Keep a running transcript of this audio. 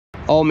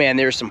Oh man,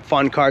 there's some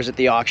fun cars at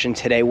the auction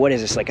today. What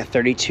is this, like a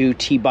 32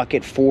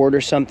 T-bucket Ford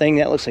or something?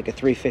 That looks like a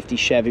 350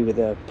 Chevy with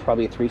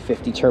probably a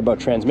 350 turbo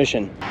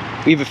transmission.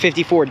 We have a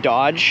 54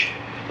 Dodge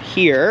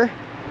here.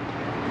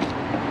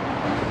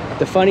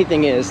 The funny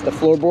thing is, the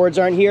floorboards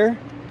aren't here.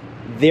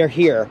 They're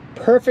here,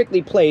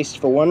 perfectly placed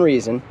for one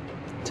reason,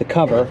 to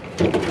cover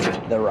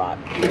the rot.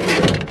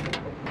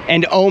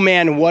 And oh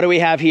man, what do we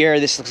have here?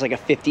 This looks like a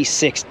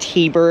 56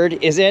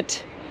 T-Bird, is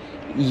it?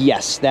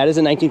 Yes, that is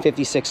a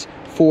 1956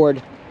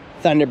 Ford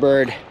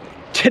Thunderbird.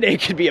 Today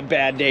could be a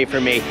bad day for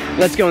me.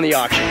 Let's go in the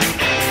auction.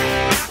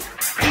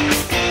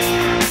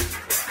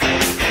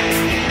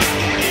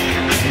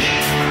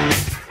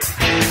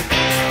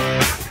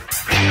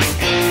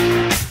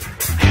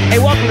 Hey,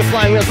 welcome to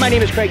Flying Wheels. My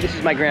name is Craig. This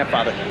is my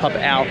grandfather,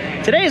 Papa Al.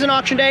 Today is an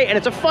auction day, and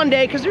it's a fun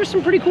day because there's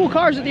some pretty cool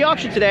cars at the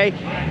auction today.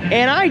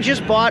 And I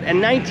just bought a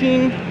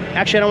actually,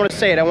 I don't want to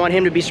say it. I want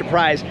him to be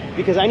surprised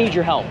because I need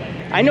your help.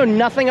 I know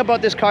nothing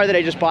about this car that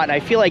I just bought, and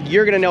I feel like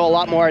you're going to know a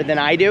lot more than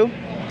I do.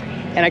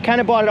 And I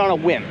kind of bought it on a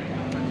whim.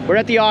 We're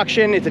at the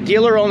auction. It's a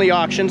dealer-only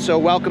auction, so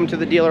welcome to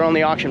the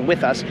dealer-only auction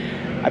with us.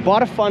 I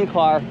bought a fun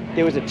car.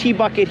 There was a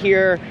T-bucket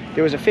here.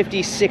 There was a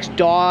 56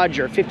 Dodge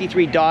or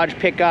 53 Dodge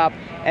pickup,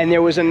 and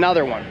there was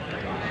another one.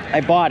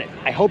 I bought it.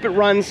 I hope it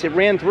runs. It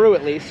ran through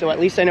at least, so at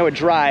least I know it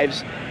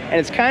drives. And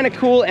it's kind of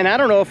cool, and I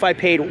don't know if I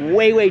paid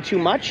way too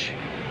much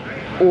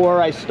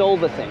or I stole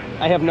the thing.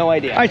 I have no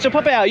idea. All right, so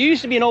Papa Al, you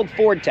used to be an old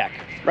Ford tech,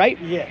 right?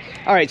 Yes.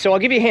 All right, so I'll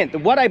give you a hint.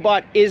 What I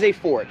bought is a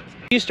Ford.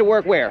 You used to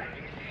work where?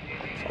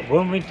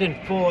 Wilmington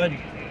Ford,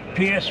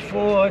 Pierce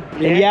Ford,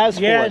 and Yaz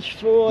Ford.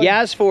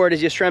 Yaz Ford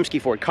is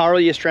Yastrzemski Ford, Carl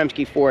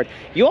Yastrzemski Ford.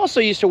 You also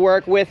used to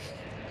work with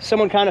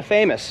someone kind of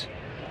famous.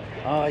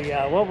 Oh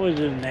yeah, what was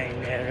his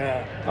name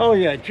there? Oh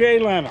yeah, Jay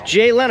Leno.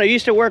 Jay Leno. You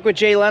used to work with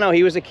Jay Leno.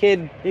 He was a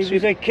kid. He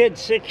was a kid,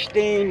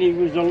 16. He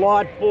was a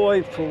lot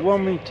boy for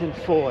Wilmington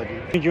Ford.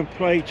 Engine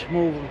plates,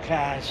 moving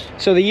cars.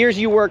 So the years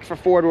you worked for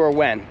Ford were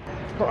when?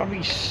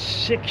 Probably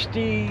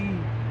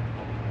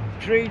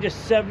 63 to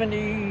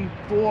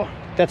 74.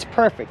 That's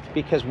perfect,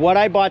 because what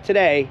I bought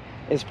today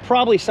is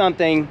probably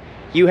something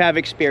you have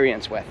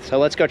experience with. So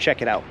let's go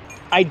check it out.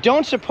 I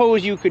don't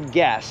suppose you could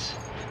guess,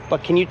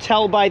 but can you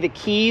tell by the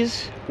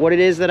keys what it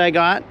is that I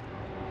got?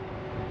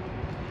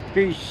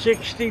 Be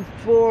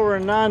 64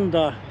 and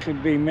under.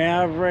 Could be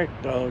Maverick,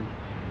 or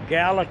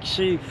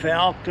Galaxy,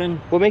 Falcon.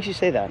 What makes you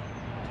say that?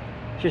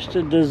 Just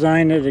the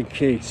design of the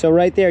key. So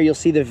right there, you'll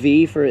see the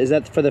V for, is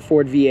that for the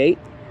Ford V8?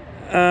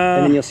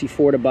 And then you'll see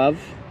Ford above.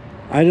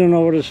 I don't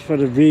know what it's for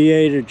the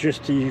V8 or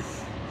just the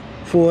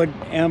Ford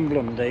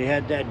emblem. They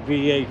had that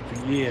V8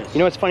 for years. You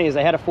know what's funny is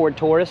I had a Ford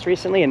Taurus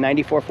recently, a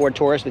 94 Ford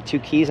Taurus with 2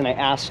 keys, and I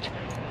asked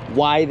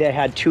why they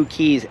had 2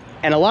 keys.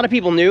 And a lot of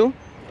people knew,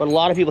 but a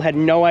lot of people had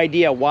no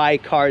idea why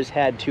cars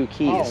had 2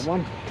 keys.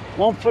 Oh,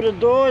 one for the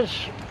doors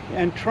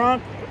and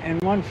trunk, and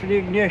one for the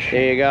ignition.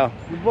 There you go.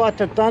 You bought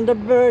the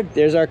Thunderbird?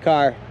 There's our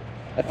car,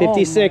 a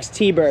 56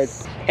 T-Bird.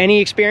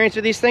 Any experience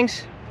with these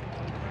things?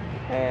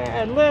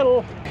 A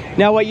little.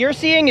 Now what you're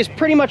seeing is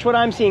pretty much what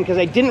I'm seeing, because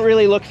I didn't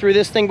really look through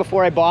this thing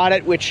before I bought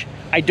it, which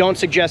I don't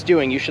suggest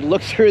doing. You should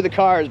look through the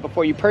cars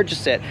before you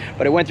purchase it.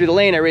 But I went through the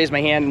lane, I raised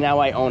my hand, and now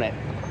I own it.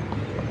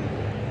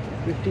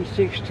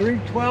 56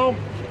 312?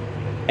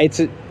 It's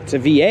a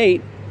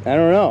V8. I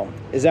don't know.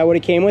 Is that what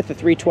it came with, the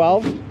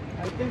 312? I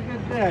think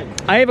it's that.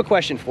 I have a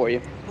question for you.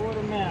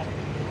 Automatic.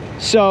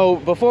 So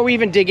before we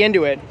even dig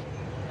into it,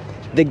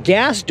 the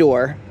gas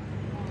door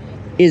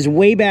is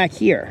way back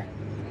here.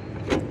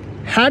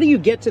 How do you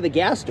get to the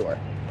gas door?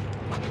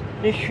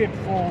 This should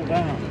fall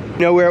down. You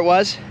know where it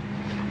was?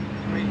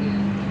 Right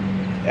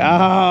here.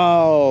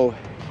 Oh.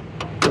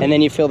 And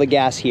then you fill the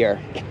gas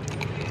here.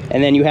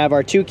 And then you have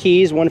our 2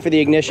 keys, one for the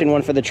ignition,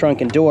 one for the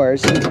trunk and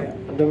doors. Yeah.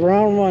 The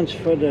round one's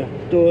for the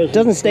doors. It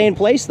doesn't stay in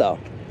place though.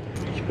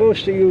 You're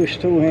supposed to use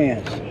 2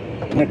 hands.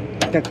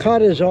 The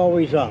cut is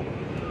always up.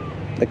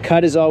 The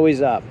cut is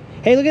always up.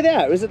 Hey, look at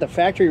that. Was it the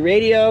factory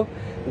radio?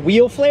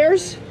 Wheel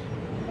flares?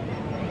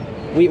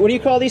 What do you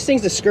call these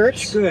things? The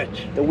skirts?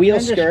 Skirts. The wheel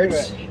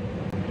skirts.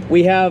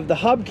 We have the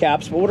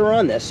hubcaps, but what are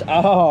on this?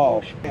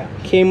 Oh, yeah.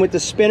 Came with the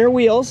spinner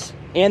wheels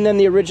and then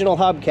the original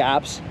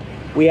hubcaps.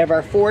 We have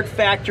our Ford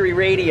factory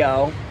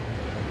radio.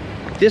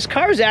 This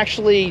car is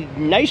actually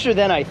nicer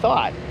than I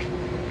thought.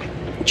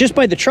 Just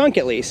by the trunk,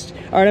 at least.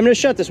 All right, I'm gonna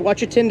shut this.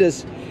 Watch your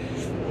tindas.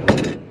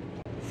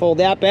 Fold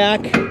that back.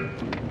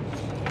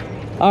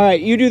 All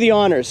right, you do the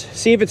honors.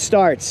 See if it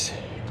starts. Do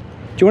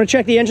you wanna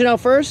check the engine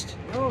out first?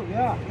 Oh,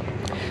 yeah.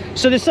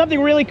 So there's something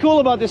really cool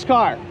about this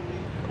car.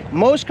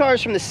 Most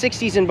cars from the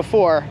 60s and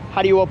before,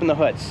 how do you open the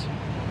hoods?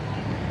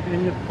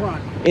 In the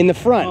front. In the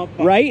front,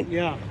 right?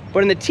 Yeah.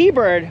 But in the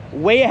T-Bird,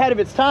 way ahead of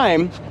its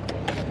time,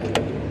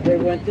 they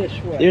went this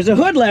way. There's a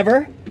hood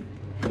lever,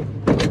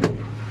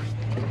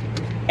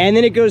 and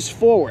then it goes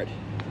forward.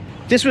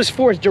 This was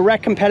Ford's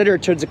direct competitor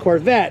towards the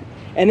Corvette,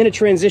 and then it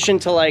transitioned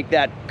to like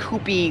that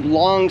coupey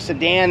long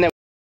sedan that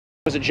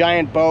was a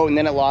giant boat, and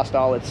then it lost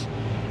all its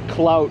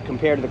clout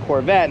compared to the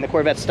Corvette, and the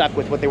Corvette stuck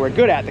with what they were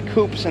good at, the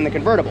coupes and the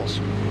convertibles.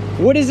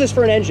 What is this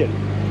for an engine?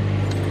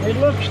 It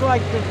looks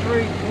like the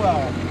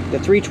 312. The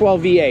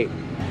 312 V8.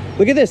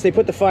 Look at this, they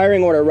put the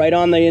firing order right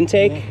on the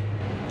intake. Yeah.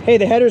 Hey,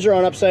 the headers are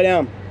on upside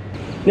down.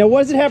 Now,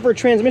 what does it have for a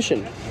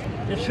transmission?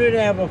 This should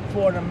have a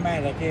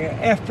Ford-O-Matic,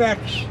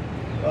 FX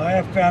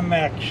or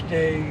FMX,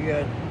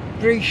 the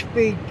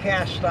 3-speed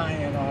cast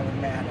iron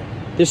automatic.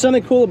 There's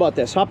something cool about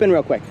this. Hop in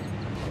real quick.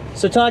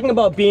 So talking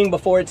about being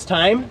before its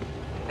time,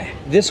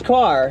 this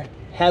car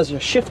has a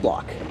shift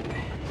lock,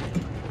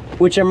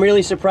 which I'm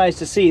really surprised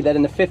to see that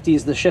in the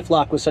 50s the shift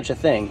lock was such a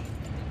thing.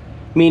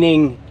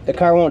 Meaning the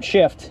car won't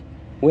shift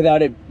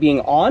without it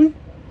being on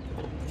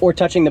or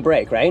touching the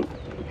brake, right?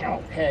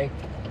 Okay.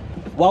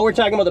 While we're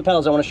talking about the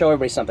pedals, I want to show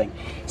everybody something.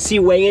 See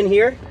way in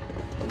here?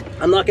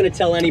 I'm not going to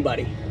tell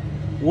anybody.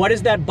 What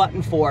is that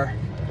button for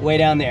way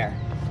down there?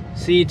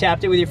 See, you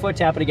tapped it with your foot,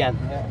 tap it again.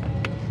 Yeah.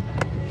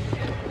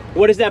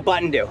 What does that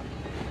button do?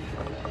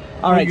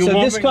 All right, so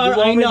this car,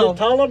 I know.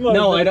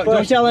 No, I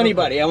don't tell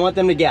anybody. I want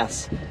them to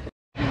guess.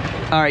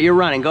 All right, you're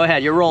running. Go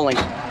ahead, you're rolling.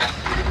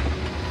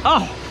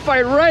 Oh,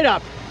 fired right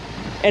up.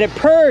 And it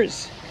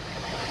purrs.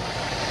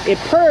 It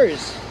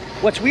purrs.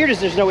 What's weird is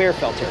there's no air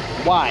filter.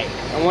 Why?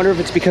 I wonder if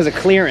it's because of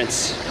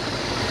clearance.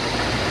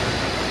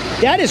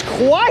 That is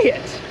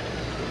quiet.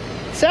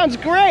 Sounds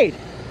great.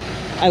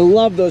 I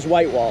love those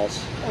white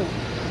walls.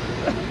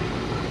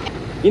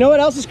 You know what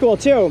else is cool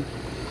too?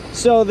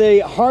 So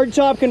the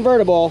hardtop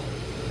convertible,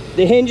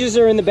 the hinges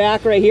are in the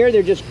back right here.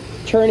 They're just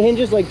turn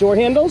hinges like door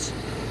handles.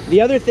 The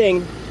other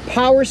thing,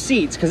 power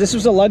seats, because this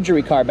was a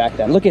luxury car back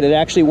then. Look at it, it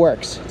actually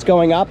works. It's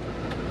going up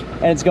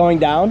and it's going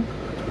down,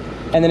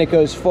 and then it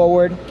goes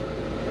forward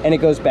and it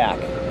goes back.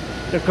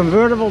 The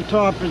convertible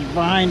top is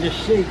behind the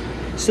seat.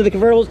 So the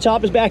convertible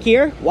top is back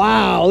here?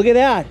 Wow, look at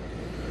that.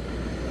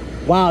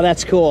 Wow,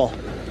 that's cool.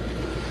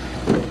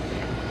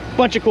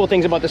 Bunch of cool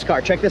things about this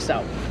car. Check this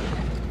out.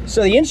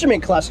 So the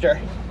instrument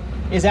cluster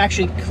is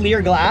actually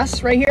clear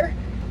glass right here,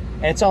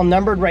 and it's all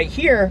numbered right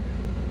here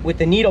with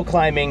the needle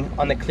climbing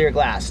on the clear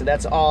glass. So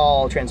that's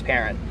all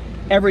transparent.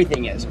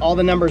 Everything is. All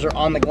the numbers are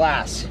on the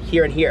glass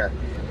here and here.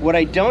 What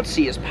I don't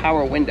see is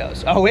power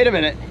windows. Oh, wait a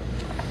minute.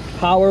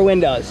 Power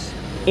windows.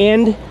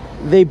 And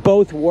they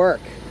both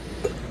work.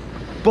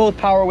 Both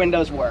power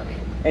windows work.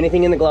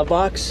 Anything in the glove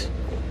box?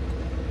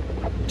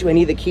 Do I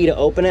need the key to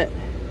open it?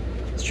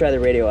 Let's try the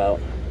radio out.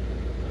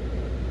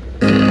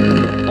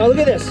 Oh, look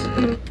at this.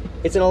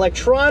 It's an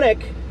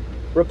electronic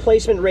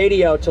replacement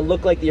radio to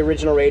look like the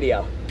original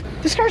radio.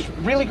 This car's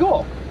really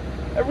cool.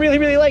 I really,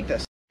 really like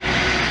this.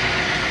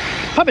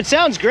 Pup, it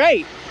sounds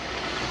great.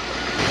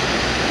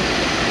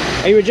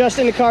 Are you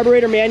adjusting the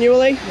carburetor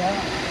manually? Yeah.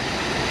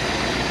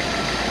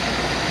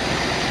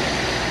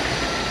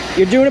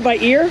 You're doing it by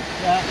ear?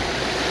 Yeah.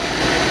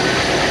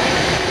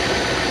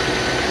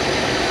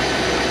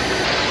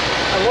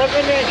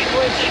 11-inch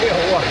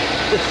windshield.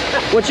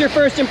 What's your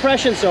first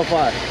impression so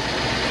far?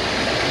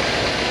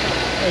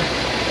 It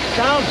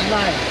sounds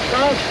nice.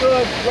 Sounds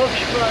good. Looks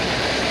good.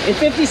 In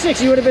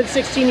 '56, you would have been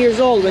 16 years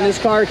old when this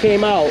car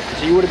came out.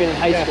 So you would have been in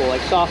high school,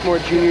 like sophomore,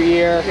 junior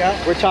year. Yeah.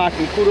 We're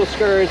talking poodle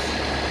skirts,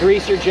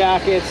 greaser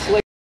jackets,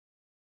 slick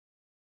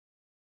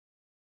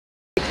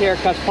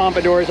haircuts,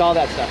 pompadours, all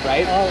that stuff,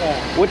 right? All that.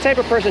 What type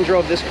of person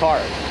drove this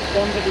car?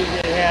 Somebody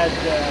that had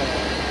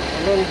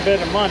a little bit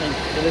of money.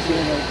 So this is,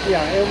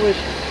 yeah, it was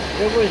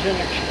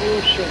an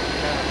exclusive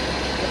car.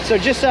 so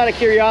just out of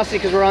curiosity,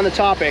 because we're on the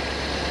topic,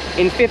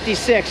 in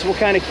 '56, what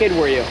kind of kid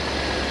were you?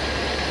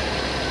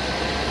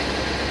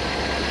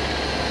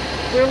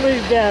 We'll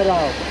leave that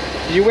out.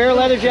 Did you wear a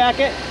leather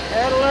jacket?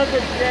 Had a leather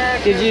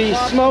jacket. Did you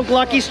smoke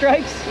Lucky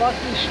Strikes?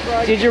 Lucky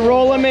Strikes. Did you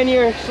roll them in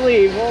your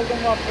sleeve? Rolled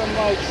them up in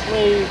my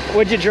sleeve.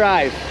 What'd you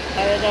drive?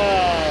 I had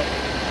a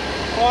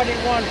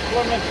 41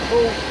 Plymouth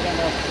coupe and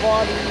a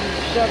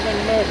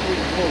 47 Mercury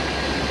coupe.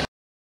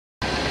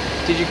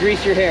 Did you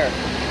grease your hair?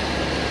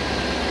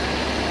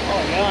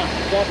 Oh yeah,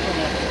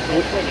 definitely.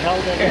 That's what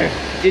held it in.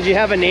 Did you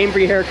have a name for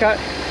your haircut?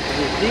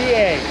 The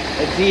DA.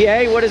 A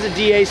DA? What does a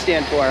DA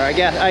stand for? I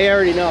guess I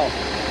already know.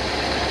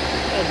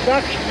 A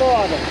duck's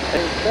bottom. The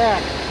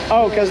back.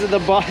 Oh, because of the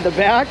back? The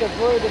back. It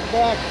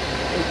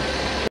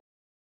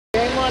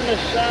came on the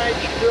sides,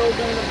 filled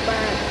in the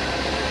back,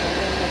 and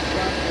then the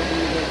front would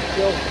either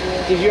fill full.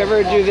 Did you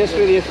ever do this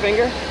with your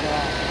finger?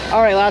 No.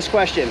 All right, last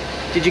question.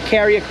 Did you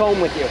carry a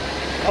comb with you?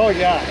 Oh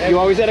yeah. You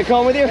always had a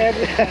comb with you?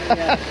 Everything,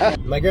 yeah.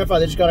 My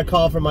grandfather just got a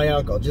call from my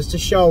uncle, just to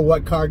show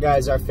what car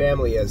guys our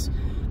family is.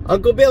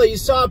 Uncle Billy, you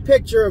saw a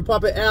picture of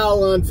Papa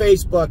Al on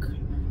Facebook.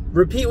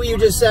 Repeat what you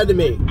just said to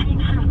me.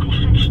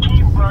 1956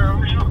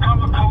 original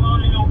color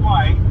colonial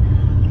white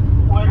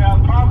with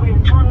probably a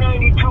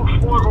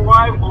 292 Ford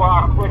Y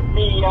block with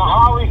the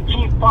Holly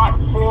teapot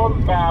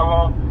form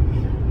barrel.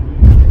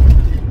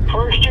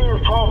 First year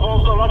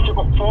 12-volt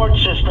electrical Ford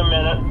system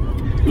in it.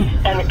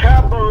 And the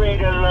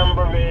carburetor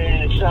number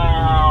is 6BZ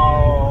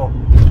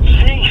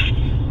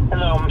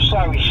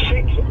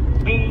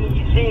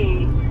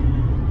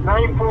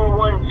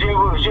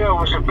 94100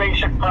 was the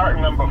basic part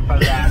number for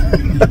that.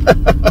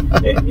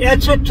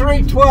 It's a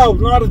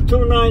 312, not a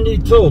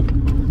 292.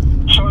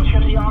 So it's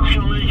got the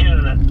optional engine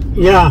in it.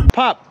 Yeah.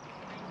 Pop,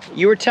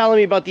 You were telling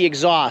me about the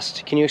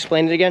exhaust. Can you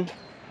explain it again?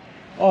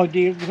 Oh,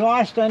 the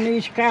exhaust on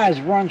these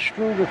cars runs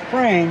through the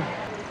frame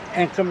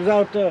and comes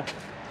out the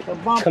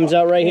bumper. Comes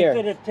out right here.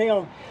 Into the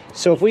tail.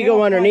 So if we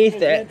go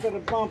underneath it, into the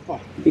bumper.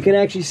 you can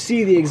actually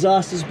see the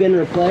exhaust has been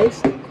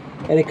replaced,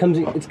 and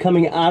it's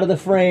coming out of the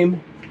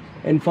frame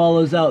and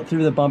follows out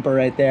through the bumper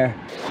right there.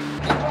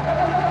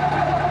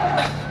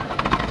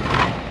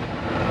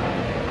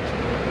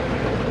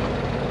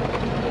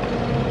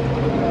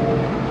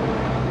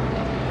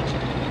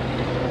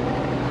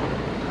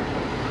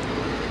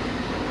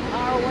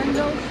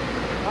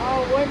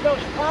 Power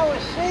windows, power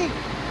seat.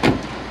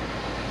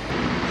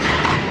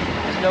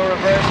 There's no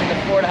reversing the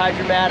Ford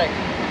Hydromatic.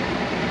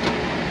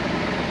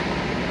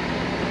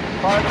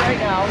 Park right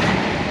now.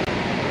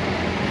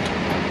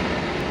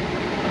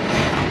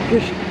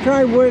 Just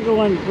try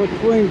wiggling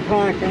between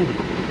parking.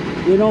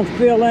 You don't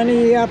feel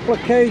any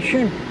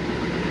application?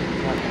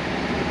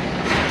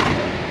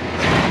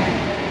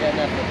 Got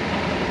nothing.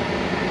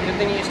 Good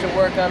thing you used to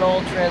work on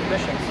old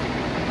transmissions.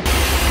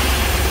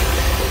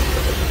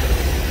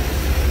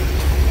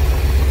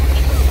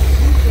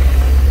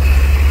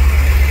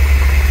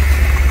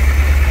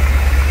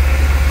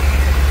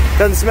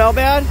 Doesn't smell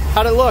bad?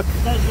 How'd it look?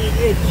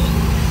 It's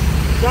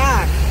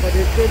dark, but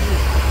it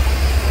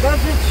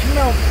doesn't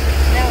smell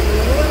that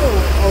little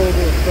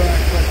odor,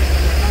 but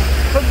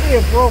could be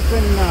a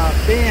broken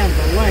band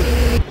or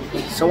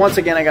link. So once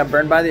again, I got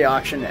burned by the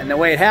auction, and the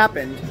way it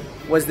happened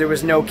was there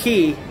was no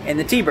key in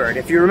the T-Bird,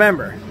 if you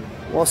remember.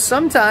 Well,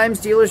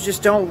 sometimes dealers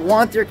just don't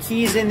want their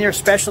keys in their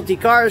specialty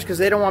cars because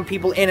they don't want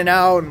people in and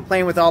out and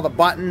playing with all the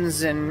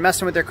buttons and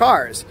messing with their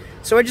cars.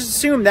 So I just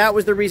assumed that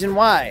was the reason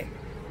why.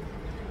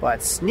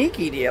 But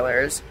sneaky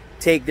dealers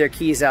take their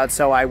keys out,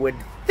 so I would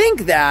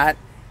think that,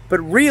 but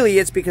really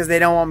it's because they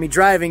don't want me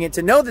driving it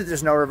to know that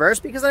there's no reverse,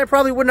 because then I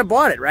probably wouldn't have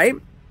bought it, right?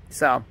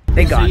 So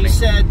they got me.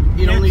 So you said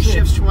it only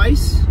shifts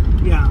twice?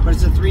 Yeah. But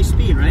it's a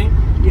 3-speed, right?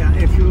 Yeah,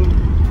 if you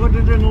put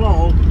it in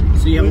low.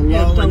 So you have a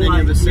low and then you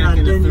have a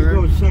second and third?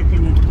 Yeah, then you go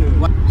second and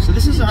third. So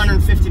this is a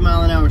 150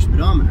 mile an hour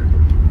speedometer.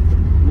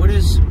 What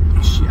is,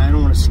 I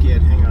don't want to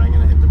skid, hang on, I'm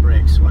going to hit the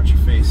brakes. Watch your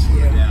face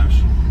on the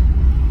dash.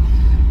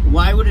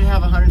 Why would it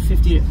have a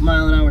 150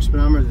 mile an hour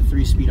speedometer with a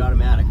 3-speed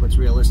automatic? What's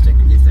realistic,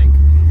 do you think?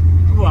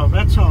 Well,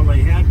 that's all they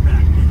had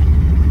back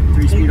then.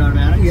 3-speed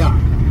automatics? Yeah.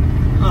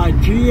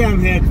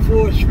 GM had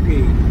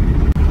 4-speed.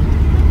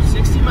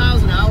 60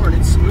 miles an hour and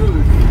it's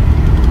smooth.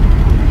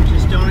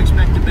 Just don't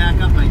expect to back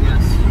up, I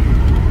guess.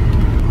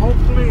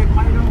 Hopefully it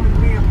might only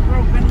be a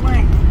broken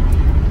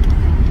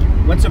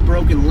link. What's a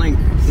broken link?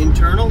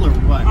 Internal or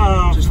what?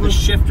 Just the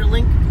shifter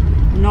link?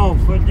 No,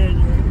 for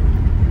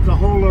the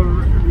whole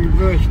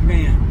reverse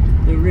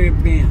band, the rear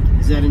band.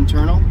 Is that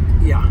internal?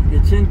 Yeah,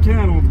 it's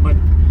internal, but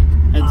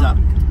heads up.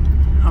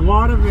 A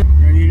lot of it,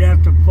 you'd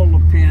have to pull the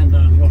pan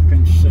down, look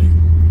and see.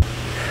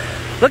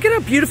 Look at how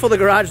beautiful the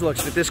garage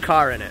looks with this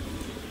car in it.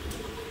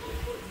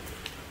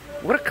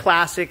 What a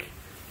classic,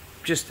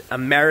 just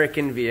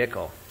American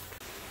vehicle.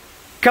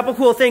 Couple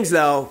cool things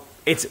though.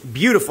 It's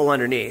beautiful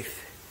underneath.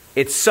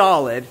 It's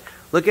solid.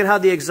 Look at how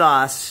the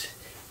exhaust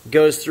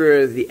goes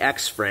through the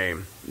X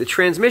frame. The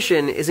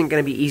transmission isn't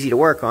going to be easy to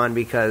work on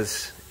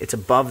because it's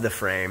above the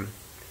frame.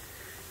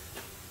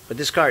 But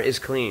this car is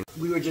clean.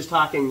 We were just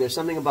talking, there's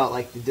something about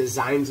like the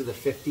designs of the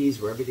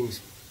 50s where everything's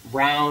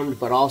round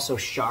but also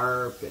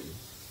sharp and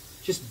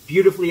just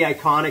beautifully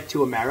iconic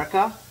to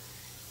America.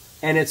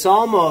 And it's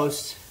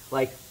almost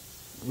like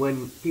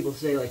when people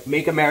say like,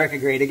 make America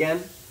great again.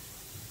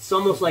 It's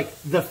almost like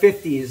the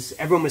 50s.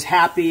 Everyone was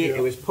happy. Yeah.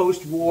 It was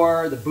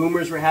post-war. The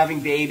boomers were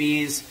having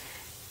babies.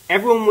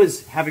 Everyone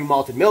was having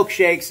malted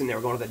milkshakes, and they were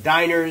going to the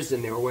diners,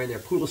 and they were wearing their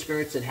poodle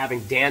skirts and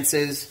having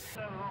dances.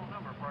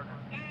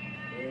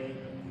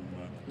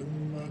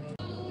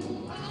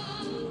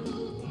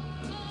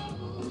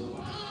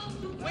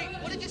 Wait,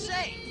 what did you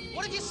say?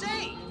 What did you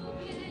say?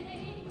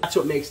 That's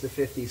what makes the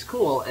 50s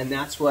cool, and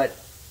that's what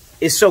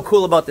is so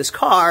cool about this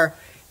car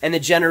and the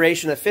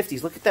generation of the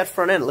 50s. Look at that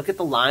front end. Look at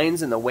the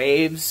lines and the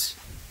waves.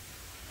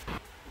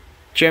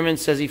 Chairman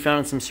says he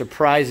found some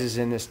surprises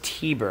in this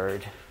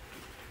T-Bird.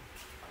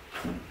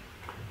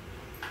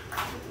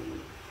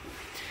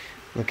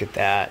 Look at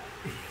that.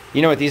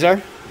 You know what these are?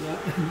 Yeah.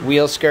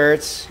 Wheel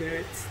skirts.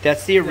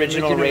 That's the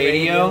original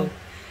radio.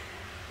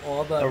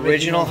 All the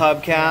original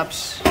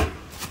hubcaps.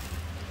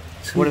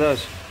 What are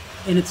those?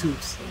 Inner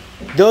tubes.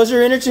 Those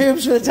are inner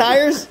tubes for the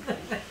tires?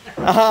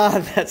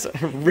 Ah, that's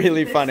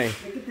really funny.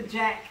 Look at the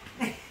jack.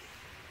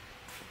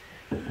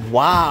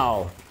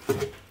 Wow.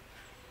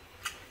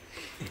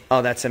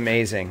 Oh, that's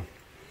amazing.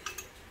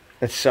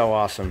 That's so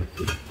awesome.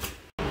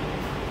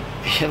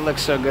 It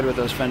looks so good with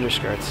those fender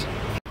skirts.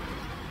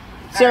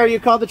 Sarah, you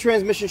called the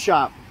transmission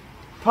shop.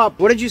 Pup,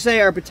 what did you say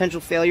are potential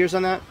failures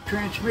on that?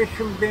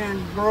 Transmission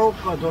band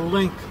broke or the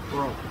link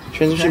broke.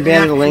 Transmission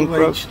band or the link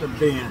broke? The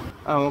band.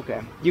 Oh,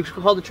 okay. You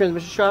called the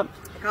transmission shop?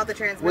 I called the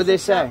transmission What did they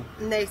say? shop,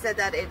 and they said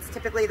that it's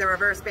typically the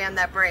reverse band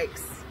that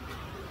breaks.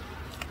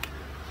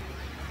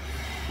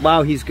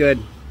 Wow, he's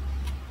good.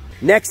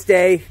 Next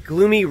day,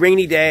 gloomy,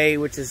 rainy day,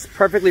 which is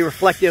perfectly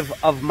reflective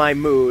of my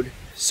mood.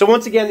 So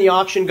once again, the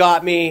auction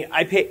got me.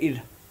 I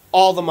paid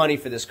all the money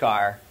for this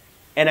car,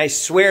 and I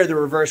swear the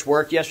reverse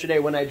worked yesterday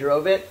when I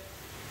drove it,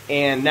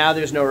 and now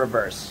there's no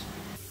reverse.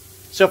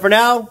 So for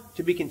now,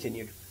 to be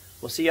continued.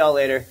 We'll see y'all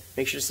later.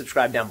 Make sure to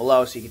subscribe down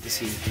below so you get to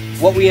see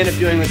what we end up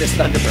doing with this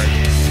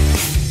Thunderbird.